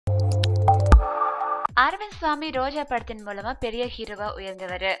அரவிந்த் சுவாமி ரோஜா படத்தின் மூலமா பெரிய ஹீரோவா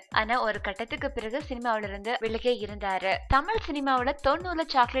உயர்ந்தவரு. ஆனா ஒரு கட்டத்துக்கு பிறகு சினிமாவில இருந்து விலகே இருந்தாரு. தமிழ் சினிமாவில 90ல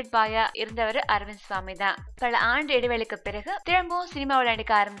சாக்லேட் பாயா இருந்தவரு அரவிந்த் சுவாமி தான். பல ஆண்டு இடைவெளிக்கு பிறகு திரும்பவும் சினிமாவில்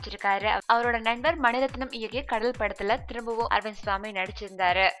நடிக்க ஆரம்பிச்சிருக்காரு. அவரோட நண்பர் மணிரத்னம் இயக்கிய கடல் படத்துல திரும்பவும் அரவிந்த் சுவாமி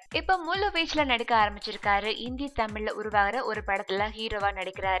நடிச்சிருந்தாரு. இப்ப முழு வீச்சுல நடிக்க ஆரம்பிச்சிருக்காரு. இந்தி தமிழ்ல உருவாகிற ஒரு படத்துல ஹீரோவா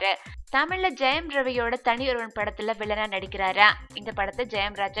நடிக்கிறாரு. தமிழ்ல ஜெயம் ரவியோட தனி ஒருவன் படத்துல வில்லனா நடிக்கிறாரு. இந்த படத்தை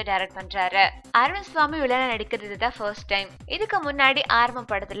ஜெயம் ராஜா டைரக்ட் பண்றாரு. அரவிந்த் சுவாமி வில்லனா நடிக்கிறது தான் ஃபர்ஸ்ட் டைம். இதுக்கு முன்னாடி ஆரம்ப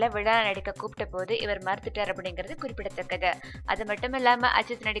படத்துல வில்லனா நடிக்க கூப்பிட்ட போது இவர் மறுத்துட்டார் அப்படிங்கிறது குறிப்பிடத்தக்கது. அது மட்டும் இல்லாம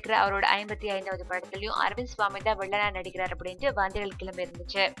அஜித் நடிக்கிற அவரோட 55வது படத்துலயும் அரவிந்த் சுவாமி தான் வில்லனா நடிக்கிறார் அப்படின்ட்டு வார்த்தைகள் கிளம்பி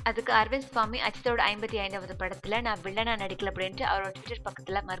இருந்துச்சு. அதுக்கு அரவிந்த் சுவாமி அஜித்தோட 55வது படத்துல நான் வில்லனா நடிக்கல அப்படின்ட்டு அவரோட ட்விட்டர்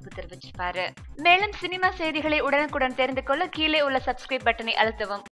பக்கத்துல மறுப்பு தெரிவிச்சிருப்பாரு. மேலும் சினிமா செய்திகளை உடனுக்குடன் தெரிந்து கொள்ள கீழே உள்ள சப்ஸ்கிரைப் பட்டனை அழுத்தவும்.